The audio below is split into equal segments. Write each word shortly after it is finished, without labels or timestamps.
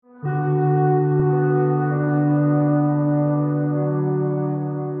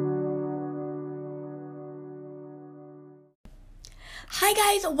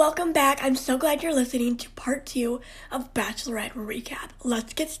welcome back. I'm so glad you're listening to part 2 of Bachelorette Recap.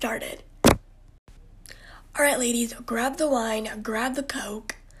 Let's get started. Alright, ladies, grab the wine, grab the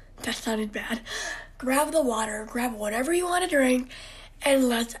Coke. That sounded bad. Grab the water, grab whatever you want to drink, and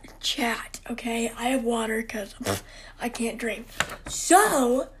let's chat, okay? I have water because I can't drink.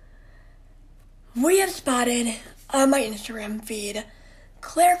 So, we have spotted on my Instagram feed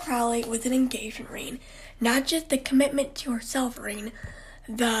Claire Crowley with an engagement ring. Not just the commitment to herself ring,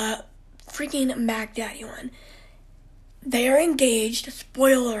 the freaking Mac Daddy one. They are engaged.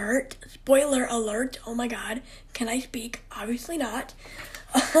 Spoiler alert. Oh my god. Can I speak? Obviously not.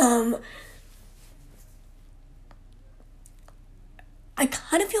 I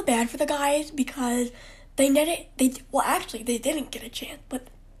kind of feel bad for the guys because they didn't get a chance, but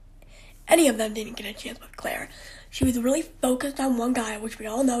any of them didn't get a chance with Claire. She was really focused on one guy, which we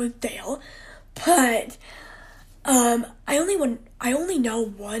all know is Dale. But I only know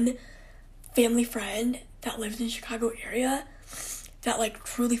one family friend that lives in the Chicago area that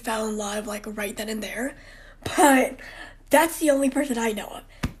truly fell in love right then and there. But that's the only person I know of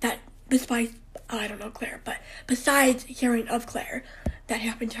that besides Claire, but besides hearing of Claire, that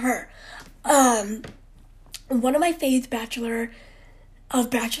happened to her. One of my faves Bachelor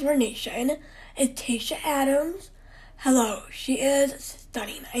Nation is Tayshia Adams. Hello, she is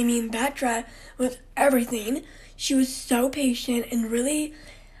stunning. I mean, that dress was everything. She was so patient and really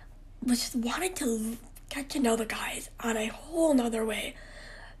just wanted to get to know the guys on a whole nother way.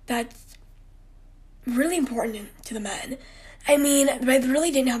 That's really important to the men. I mean, they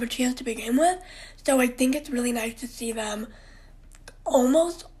really didn't have a chance to begin with, so I think it's really nice to see them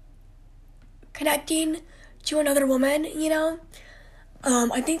almost connecting to another woman, you know?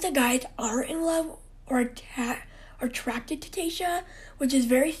 I think the guys aren't in love or attracted to Tayshia, which is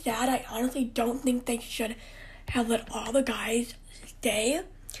very sad. I honestly don't think they should have let all the guys stay,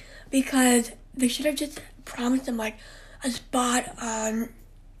 because they should have just promised them a spot on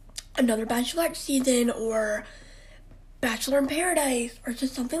another Bachelorette season or Bachelor in Paradise or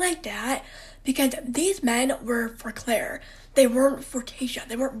just something like that, because these men were for Claire. They weren't for Tayshia.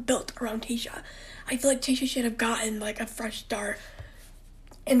 They weren't built around Tayshia. I feel like Tayshia should have gotten a fresh start,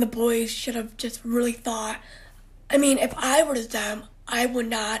 and the boys should have just really thought. I mean, if I were them, I would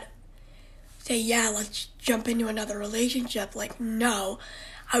not say, yeah, let's jump into another relationship. No.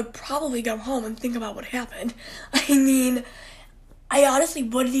 I would probably go home and think about what happened. I mean, I honestly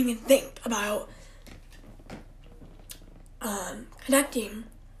wouldn't even think about connecting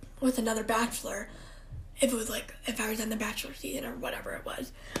with another bachelor if it was if I was on the Bachelor season or whatever it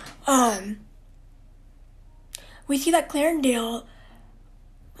was. We see that Claire and Dale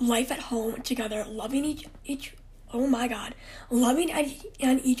life at home together, loving loving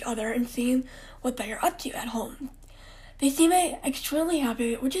on each other and seeing what they are up to at home. They seem extremely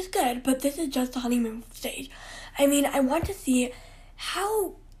happy, which is good, but this is just the honeymoon stage. I mean, I want to see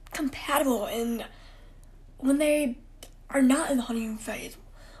how compatible, and when they are not in the honeymoon phase,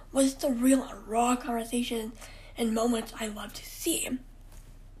 what's the real raw conversations and moments I love to see.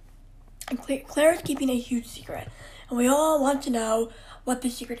 And Claire is keeping a huge secret, and we all want to know what the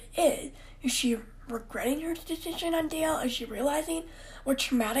secret is. Is she regretting her decision on Dale? Is she realizing what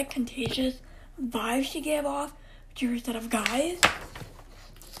traumatic, contagious vibes she gave off to her set of guys?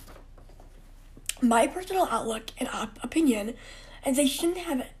 My personal outlook and opinion is they shouldn't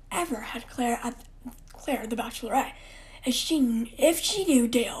have ever had Claire the Bachelorette. If she knew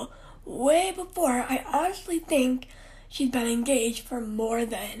Dale way before, I honestly think she's been engaged for more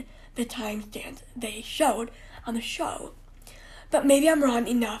than the timestamps they showed on the show. But maybe I'm wrong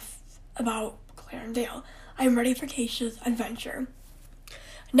enough about Claire and Dale. I'm ready for Tayshia's adventure.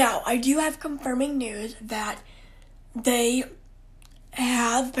 Now, I do have confirming news that they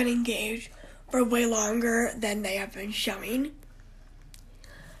have been engaged for way longer than they have been showing.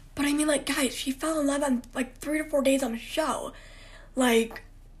 But I mean, guys, she fell in love on 3 to 4 days on the show. I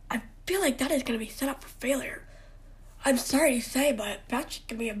feel like that is going to be set up for failure. I'm sorry to say, but that's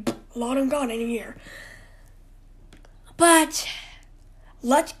going to be a lot and gone in a year. But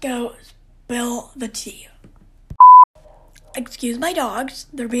let's go spill the tea. Excuse my dogs,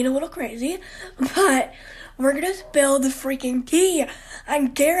 they're being a little crazy, but we're gonna spill the freaking tea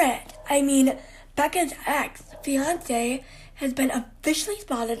on Garrett. I mean, Becca's ex-fiance has been officially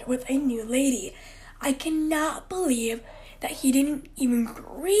spotted with a new lady. I cannot believe that he didn't even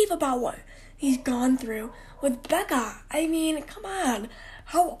grieve about what he's gone through with Becca. I mean, come on,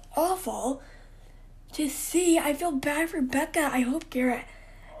 how awful to see. I feel bad for Becca. I hope Garrett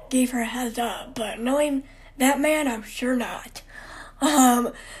gave her a heads up, but knowing that man, I'm sure not.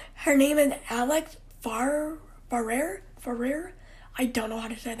 Her name is Alex Ferrer. I I don't know how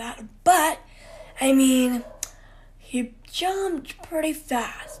to say that, but, I mean, he jumped pretty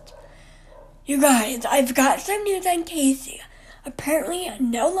fast. You guys, I've got some news on Casey. Apparently,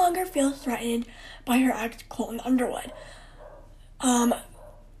 no longer feels threatened by her ex, Colton Underwood.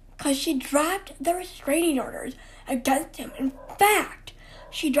 Because she dropped the restraining orders against him. In fact,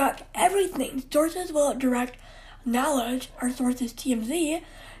 she dropped everything. Sources will direct knowledge, our sources TMZ,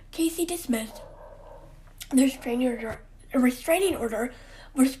 Casey dismissed the restraining order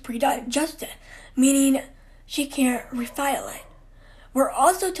was pre-adjusted, meaning she can't refile it. We're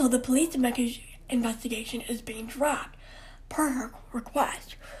also told the police investigation is being dropped, per her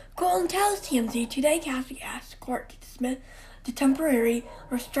request. Colton tells TMZ today Cassie asked court to dismiss the temporary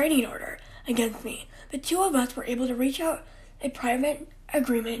restraining order against me. The two of us were able to reach out a private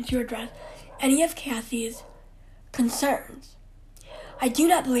agreement to address any of Cassie's concerns. I do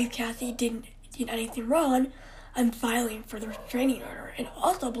not believe Cassie did anything wrong. I'm filing for the restraining order and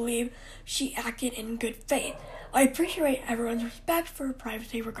also believe she acted in good faith. I appreciate everyone's respect for her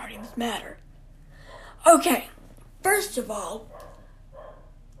privacy regarding this matter. Okay, first of all,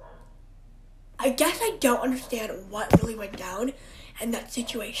 I guess I don't understand what really went down in that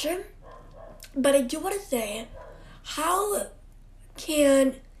situation, but I do want to say,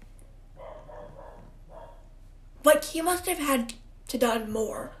 he must have had to done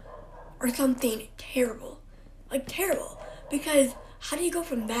more or something terrible. Terrible. Because how do you go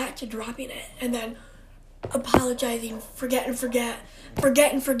from that to dropping it and then apologizing, forget and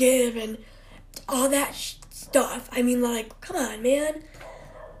forgive, and all that stuff? I mean, come on, man.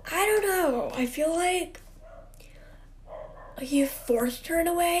 I don't know. I feel like he forced her in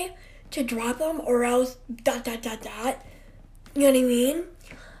a way to drop him or else ... You know what I mean?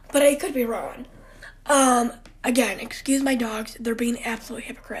 But I could be wrong. Again, excuse my dogs. They're being absolute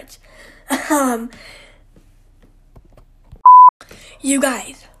hypocrites. You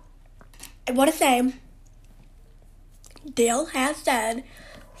guys, I want to say, Dale has said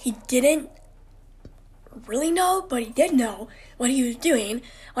he didn't really know, but he did know what he was doing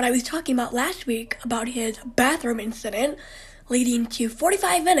when I was talking about last week about his bathroom incident leading to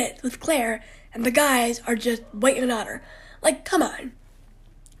 45 minutes with Claire, and the guys are just waiting on her. Come on.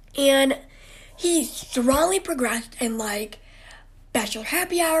 And he strongly progressed in, Bachelor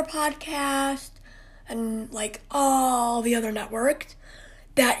Happy Hour podcast and, all the other networks,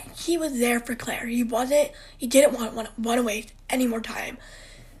 that he was there for Claire. He didn't want to waste any more time.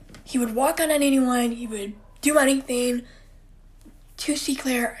 He would walk on anyone, he would do anything to see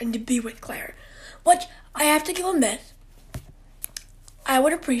Claire and to be with Claire. Which, I have to give him this. I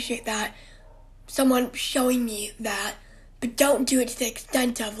would appreciate that. Someone showing me that. But don't do it to the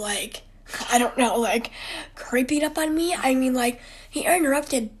extent of, I don't know, creeping up on me. I mean, he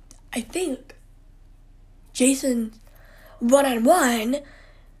interrupted, I think, Jason's one-on-one.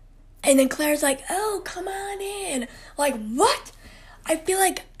 And then Claire's oh, come on in. What? I feel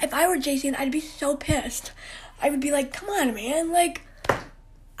like if I were Jason, I'd be so pissed. I would be come on, man.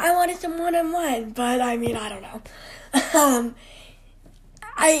 I wanted some one-on-one. But, I mean, I don't know.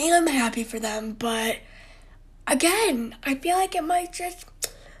 I am happy for them. But, again, I feel like it might just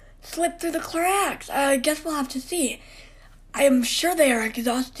slip through the cracks. I guess we'll have to see. I am sure they are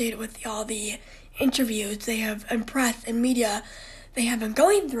exhausted with all the interviews they have and press and media they have been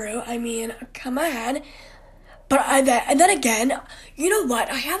going through. I mean, come on. But and then again, you know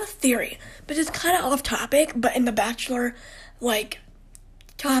what? I have a theory, but it's kind of off topic, but in the Bachelor,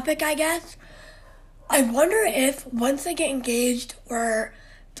 topic, I guess. I wonder if once they get engaged or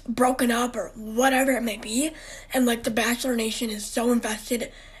broken up or whatever it may be, and, the Bachelor Nation is so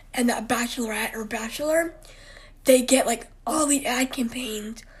invested in that Bachelorette or Bachelor, they get, all the ad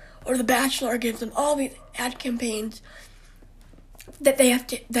campaigns, or the Bachelor gives them all these ad campaigns that they have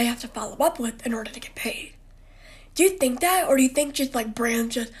to follow up with in order to get paid. Do you think that, or do you think just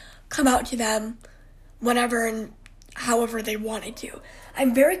brands just come out to them whenever and however they wanted to?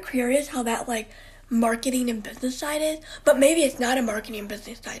 I'm very curious how that marketing and business side is, but maybe it's not a marketing and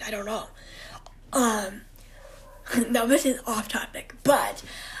business side. I don't know. No, this is off topic, but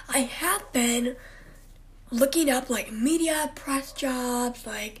I have been looking up media press jobs.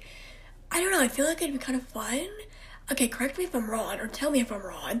 I don't know. I feel like it'd be kind of fun. Okay, correct me if I'm wrong, or tell me if I'm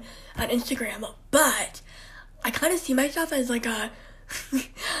wrong on Instagram, but I kind of see myself as a,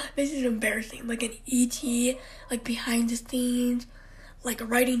 this is embarrassing, an ET, behind the scenes,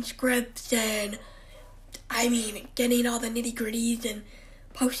 writing scripts and, I mean, getting all the nitty gritties and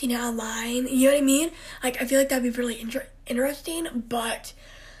posting it online, you know what I mean? I feel like that'd be really interesting, but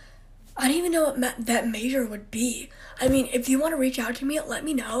I don't even know what that major would be. I mean, if you want to reach out to me, let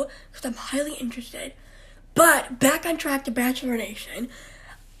me know, because I'm highly interested. But back on track to Bachelor Nation,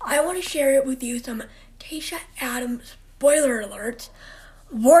 I want to share with you some Tayshia Adams spoiler alerts.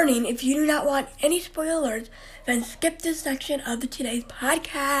 Warning, if you do not want any spoilers, then skip this section of today's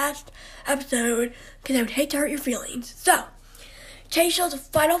podcast episode, because I would hate to hurt your feelings. So, Tayshia's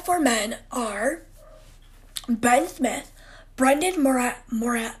final four men are Ben Smith, Brendan Morris,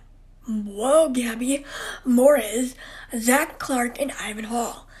 Zach Clark, and Ivan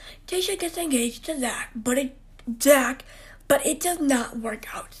Hall. Tayshia gets engaged to Zach, but it does not work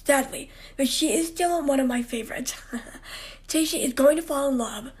out, sadly, but she is still one of my favorites. Tayshia is going to fall in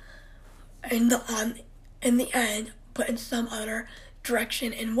love in the end, but in some other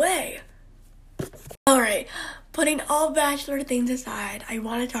direction and way. Alright, putting all Bachelor things aside, I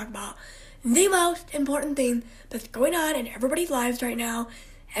want to talk about the most important thing that's going on in everybody's lives right now.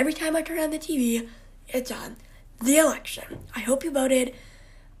 Every time I turn on the TV, it's on. The election. I hope you voted.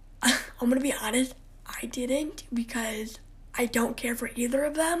 I'm going to be honest, I didn't, because I don't care for either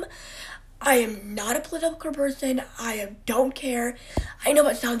of them. I am not a political person. I don't care. I know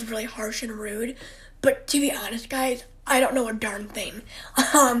it sounds really harsh and rude, but to be honest, guys, I don't know a darn thing.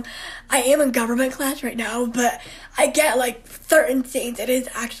 I am in government class right now, but I get, like, certain things. It is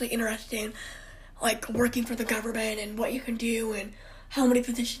actually interesting, like, working for the government and what you can do and how many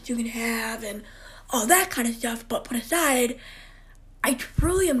positions you can have and all that kind of stuff. But put aside, I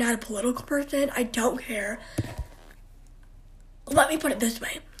truly am not a political person. I don't care. Let me put it this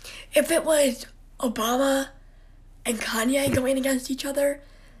way. If it was Obama and Kanye going against each other,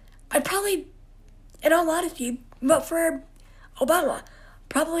 I'd probably, in all honesty, vote for Obama.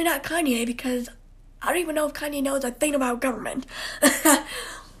 Probably not Kanye, because I don't even know if Kanye knows a thing about government.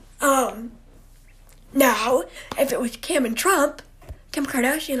 Now, if it was Kim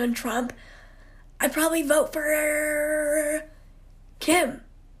Kardashian and Trump, I'd probably vote for Kim.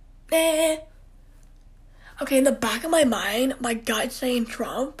 Okay, in the back of my mind, my gut's saying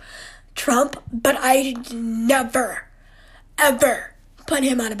Trump, but I never, ever put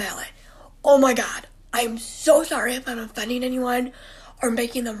him on a ballot. Oh my God. I am so sorry if I'm offending anyone or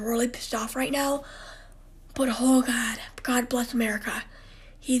making them really pissed off right now. But oh God, God bless America.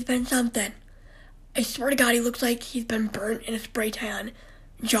 He's been something. I swear to God, he looks like he's been burnt in a spray tan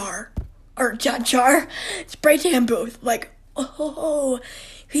jar. Or jar? Spray tan booth. Like, oh.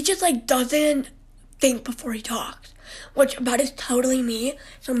 He just like doesn't think before he talks. Which that is totally me.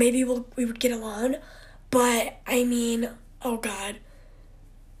 So maybe we would get along. But, I mean, oh God.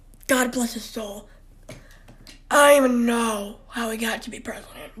 God bless his soul. I don't even know how he got to be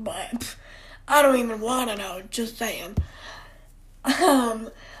president, but I don't even want to know, just saying.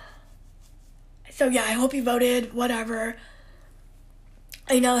 So yeah, I hope you voted, whatever.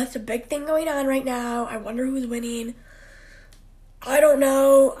 I know it's a big thing going on right now. I wonder who's winning. I don't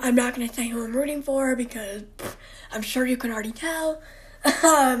know. I'm not going to say who I'm rooting for, because I'm sure you can already tell.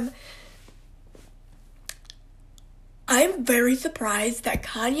 I'm very surprised that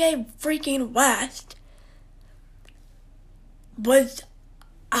Kanye freaking West was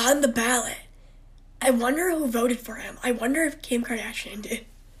on the ballot. I wonder who voted for him. I wonder if Kim Kardashian did.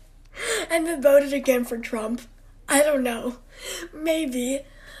 And then voted again for Trump. I don't know. Maybe.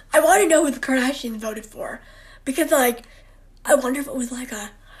 I want to know who the Kardashians voted for. Because, like, I wonder if it was like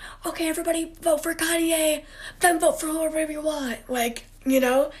okay, everybody vote for Kanye, then vote for whoever you want. Like, you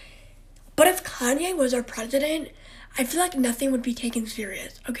know? But if Kanye was our president, I feel like nothing would be taken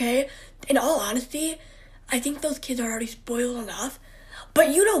serious, okay? In all honesty, I think those kids are already spoiled enough. But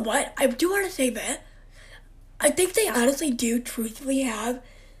you know what? I do want to say that. I think they honestly do truthfully have.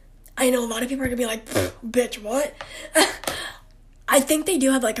 I know a lot of people are going to be like, bitch, what? I think they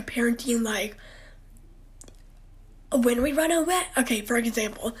do have like a parenting, like, when we run away. Okay, for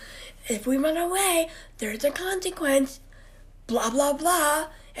example, if we run away, there's a consequence. Blah, blah, blah.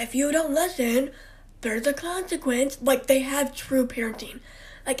 If you don't listen, there's a consequence. Like, they have true parenting.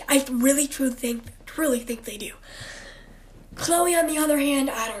 Like, I really truly think they do. Chloe, on the other hand,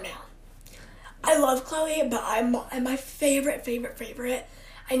 I don't know. I love Chloe, but I'm my favorite.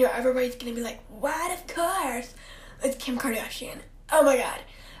 I know everybody's gonna be like, what? Of course. It's Kim Kardashian. Oh my God.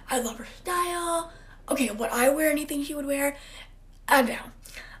 I love her style. Okay, would I wear anything she would wear? I don't know.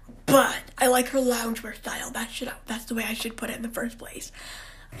 But I like her loungewear style. That's the way I should put it in the first place.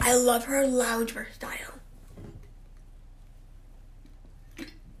 I love her loungewear style.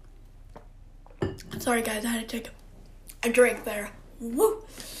 Sorry guys, I had to take a drink there. Woo!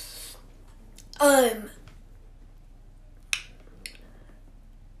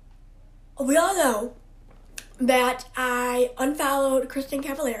 We all know that I unfollowed Kristen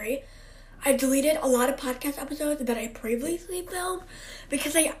Cavallari. I deleted a lot of podcast episodes that I previously filmed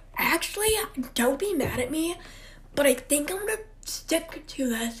because I actually, don't be mad at me, but I think I'm gonna stick to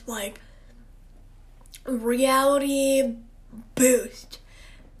this, like, reality boost.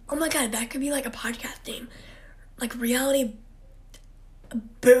 Oh my god, that could be like a podcast name. Like, reality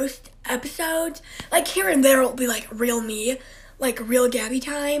boost episodes. Like, here and there will be like real me, like real Gabby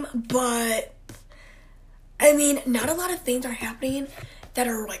time, but I mean, not a lot of things are happening that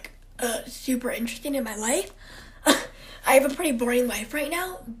are like super interesting in my life. I have a pretty boring life right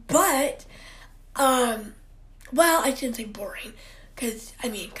now, but well, I shouldn't say boring, because I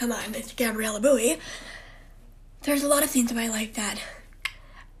mean, come on, it's Gabriella Bowie. There's a lot of things in my life that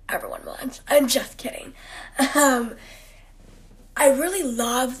everyone wants. I'm just kidding. I really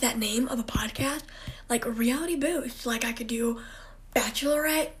love that name of a podcast, like Reality Boost. Like, I could do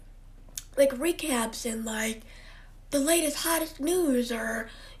Bachelorette, like, recaps and, like, the latest, hottest news, or,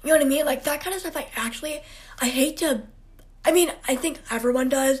 you know what I mean? Like, that kind of stuff. I hate to, I mean, I think everyone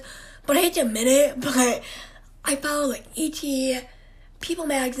does, but I hate to admit it, but I follow, like, E.T., People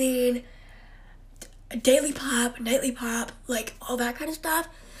Magazine, Daily Pop, Nightly Pop, like, all that kind of stuff.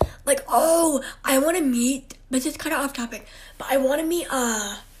 Like, oh, I want to meet, this is kind of off topic, but I want to meet,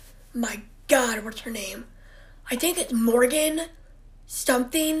 my god, what's her name? I think it's Morgan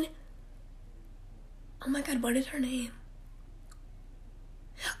something. Oh my god, what is her name?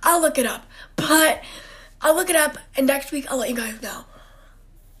 I'll look it up, and next week I'll let you guys know.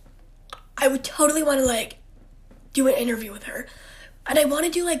 I would totally want to, like, do an interview with her. And I want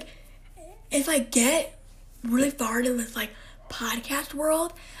to do, like, if I get really far into this, like, podcast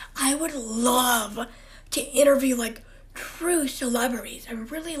world, I would love to interview, like, true celebrities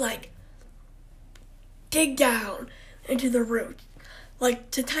and really, like, dig down into the roots.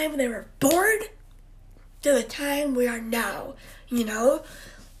 Like, to the time when they were born to the time we are now, you know?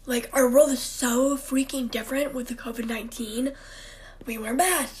 Like, our world is so freaking different with the COVID-19. We wear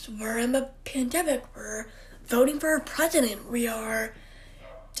masks, we're in a pandemic, we're voting for a president,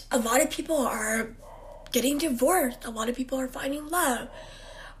 a lot of people are getting divorced, a lot of people are finding love.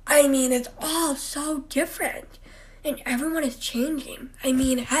 I mean, it's all so different, and everyone is changing. I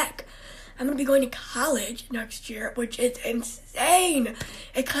mean, heck, I'm going to be going to college next year, which is insane.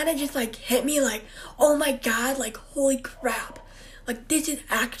 It kind of just, like, hit me like, oh my god, like, holy crap. Like, this is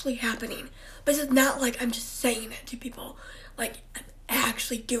actually happening. But it's not like I'm just saying it to people. Like, I'm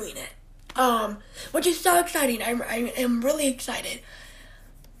actually doing it. Which is so exciting. I am really excited.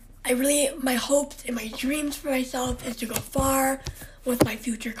 My hopes and my dreams for myself is to go far with my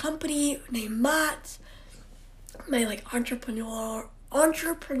future company named Mott's. My, like, entrepreneur,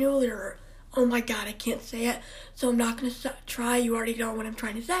 oh my god, I can't say it, so I'm not going to try. You already know what I'm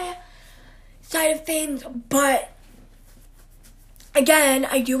trying to say. Side of things, but again,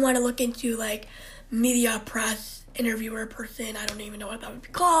 I do want to look into, like, media, press, interviewer person. I don't even know what that would be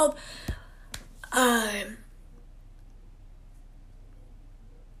called. And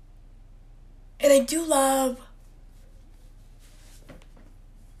I do love,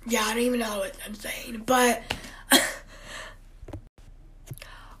 I don't even know what I'm saying, but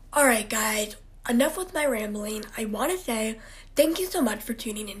alright guys, enough with my rambling. I want to say thank you so much for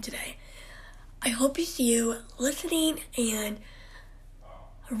tuning in today. I hope you see you listening and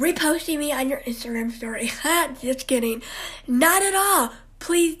reposting me on your Instagram story. Just kidding. Not at all.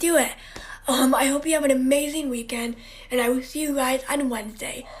 Please do it. I hope you have an amazing weekend, and I will see you guys on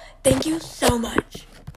Wednesday. Thank you so much.